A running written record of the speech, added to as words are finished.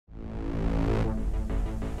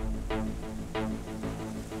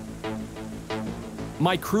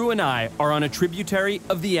My crew and I are on a tributary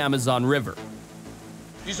of the Amazon River.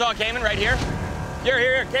 You saw a caiman right here?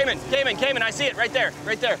 Here, caiman, I see it right there.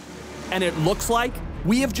 And it looks like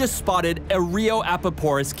we have just spotted a Rio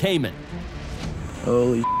Apaporis Caiman.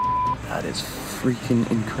 Holy that is freaking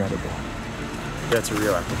incredible. That's a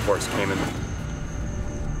Rio Apaporis Caiman.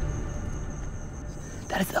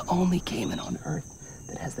 That is the only caiman on Earth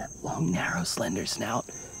that has that long, narrow, slender snout,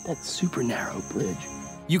 that super narrow bridge.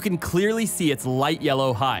 You can clearly see its light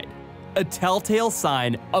yellow hide, a telltale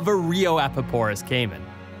sign of a Rio Apaporis Caiman.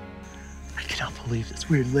 I cannot believe this.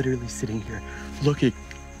 We're literally sitting here looking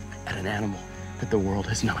at an animal that the world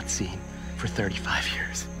has not seen for 35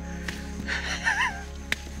 years.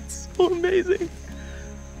 It's so amazing.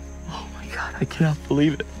 Oh my God, I cannot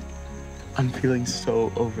believe it. I'm feeling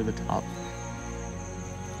so over the top.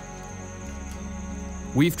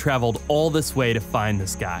 We've traveled all this way to find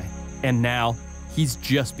this guy, and now he's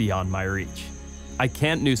just beyond my reach. I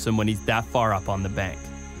can't noose him when he's that far up on the bank.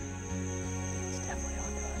 It's definitely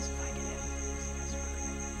on to us. If I get in,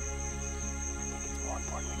 I think it's more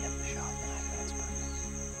important to get the shot than I got spoken.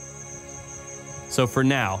 So for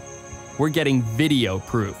now, we're getting video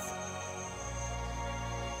proof.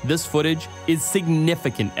 This footage is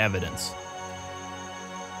significant evidence.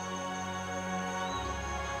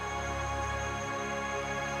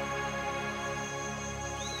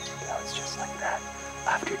 It's just like that,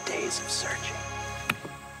 after days of searching.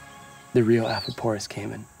 The Rio Apaporis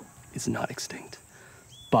Caiman is not extinct.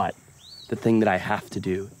 But the thing that I have to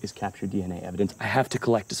do is capture DNA evidence. I have to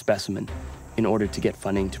collect a specimen in order to get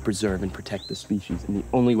funding to preserve and protect the species. And the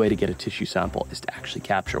only way to get a tissue sample is to actually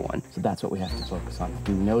capture one. So that's what we have to focus on.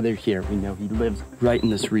 We know they're here. We know he lives right in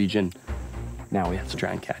this region. Now we have to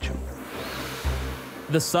try and catch him.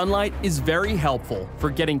 The sunlight is very helpful for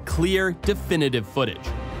getting clear, definitive footage.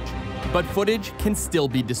 But footage can still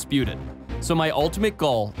be disputed. So my ultimate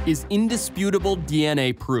goal is indisputable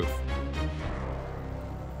DNA proof.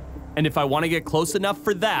 And if I want to get close enough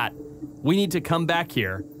for that, we need to come back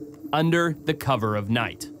here under the cover of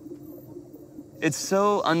night. It's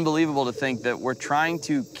so unbelievable to think that we're trying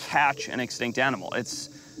to catch an extinct animal. It's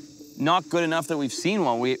not good enough that we've seen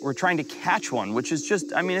one. We're trying to catch one, which is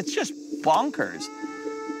just, I mean, it's just bonkers.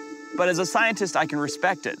 But as a scientist, I can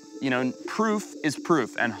respect it. You know, proof is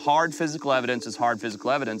proof, and hard physical evidence is hard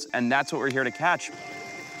physical evidence, and that's what we're here to catch.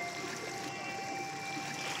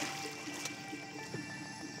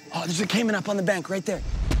 Oh, there's a caiman up on the bank right there.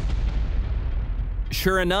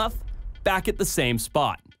 Sure enough, back at the same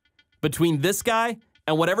spot. Between this guy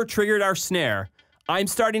and whatever triggered our snare, I'm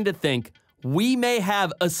starting to think we may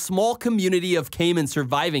have a small community of caiman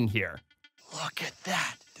surviving here. Look at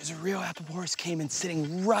that. There's a Rio Apaporis Caiman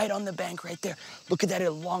sitting right on the bank right there. Look at that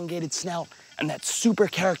elongated snout and that super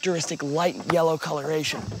characteristic light yellow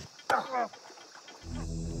coloration.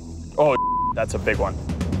 Oh, that's a big one.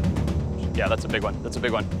 Yeah, that's a big one. That's a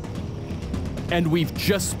big one. And we've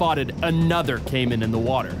just spotted another caiman in the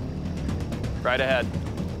water. Right ahead.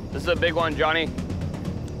 This is a big one, Johnny.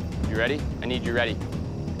 You ready? I need you ready.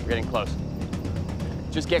 We're getting close.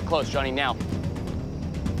 Just get close, Johnny, now.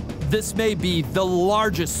 This may be the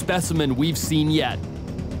largest specimen we've seen yet.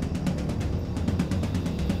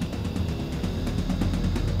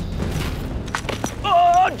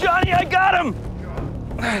 Oh, Johnny, I got him!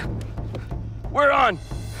 We're on.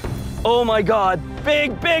 Oh my God,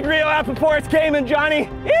 big Rio Apaporis Caiman, Johnny.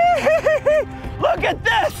 Look at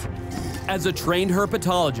this! As a trained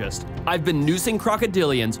herpetologist, I've been noosing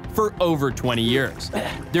crocodilians for over 20 years.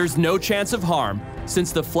 There's no chance of harm,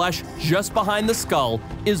 since the flesh just behind the skull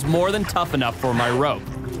is more than tough enough for my rope.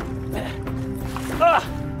 All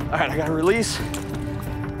right, I gotta release.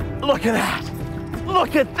 Look at that.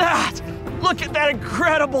 Look at that. Look at that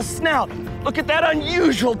incredible snout. Look at that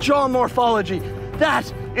unusual jaw morphology.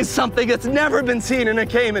 That is something that's never been seen in a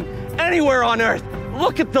caiman anywhere on Earth.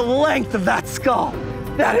 Look at the length of that skull.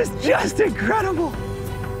 That is just incredible.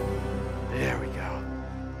 There we go.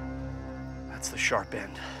 That's the sharp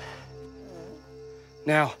end.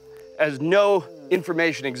 Now, as no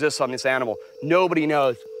information exists on this animal, nobody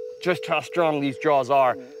knows just how strong these jaws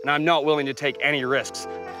are, and I'm not willing to take any risks.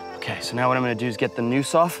 Okay, so now what I'm gonna do is get the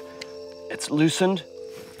noose off. It's loosened.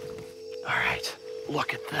 All right,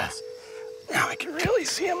 look at this. Now I can really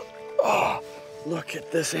see him. Oh, look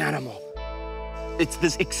at this animal. It's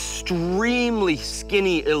this extremely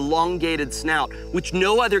skinny, elongated snout, which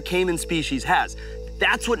no other caiman species has.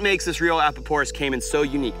 That's what makes this Rio Apaporis Caiman so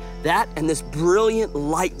unique. That and this brilliant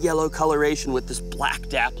light yellow coloration with this black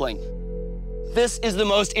dappling. This is the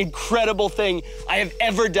most incredible thing I have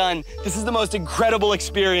ever done. This is the most incredible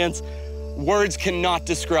experience. words cannot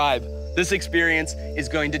describe. This experience is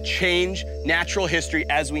going to change natural history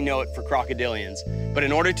as we know it for crocodilians. But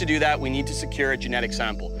in order to do that, we need to secure a genetic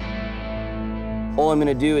sample. All I'm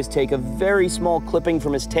gonna do is take a very small clipping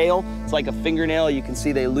from his tail. It's like a fingernail. You can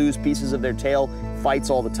see they lose pieces of their tail, fights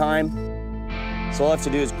all the time. So all I have to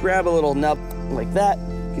do is grab a little nub like that.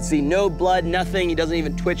 You can see no blood, nothing. He doesn't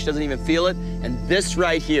even twitch, doesn't even feel it. And this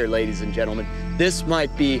right here, ladies and gentlemen, this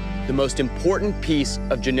might be the most important piece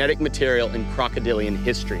of genetic material in crocodilian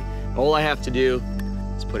history. All I have to do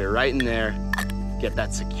is put it right in there, get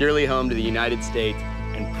that securely home to the United States,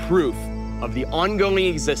 and proof of the ongoing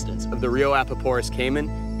existence of the Rio Apaporis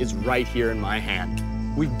Caiman is right here in my hand.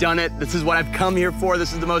 We've done it. This is what I've come here for.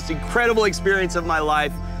 This is the most incredible experience of my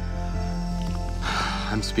life.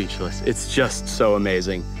 I'm speechless. It's just so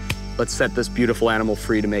amazing. Let's set this beautiful animal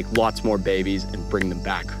free to make lots more babies and bring them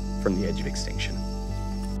back from the edge of extinction.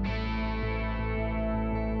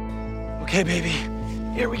 Okay, baby,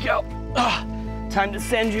 here we go. Time to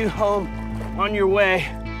send you home on your way.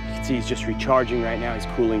 You can see he's just recharging right now. He's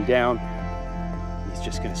cooling down. He's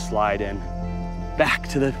just gonna slide in back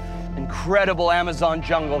to the incredible Amazon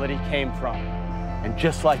jungle that he came from. And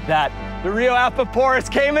just like that, the Rio Apaporis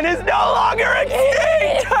Caiman is no longer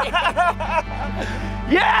extinct!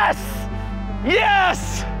 Yes!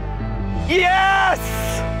 Yes! Yes!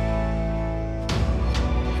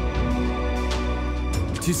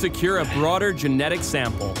 To secure a broader genetic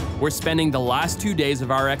sample, we're spending the last 2 days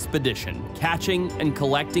of our expedition catching and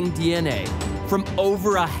collecting DNA from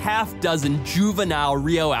over a half-dozen juvenile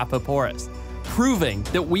Rio Apaporis, proving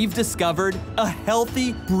that we've discovered a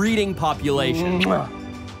healthy breeding population.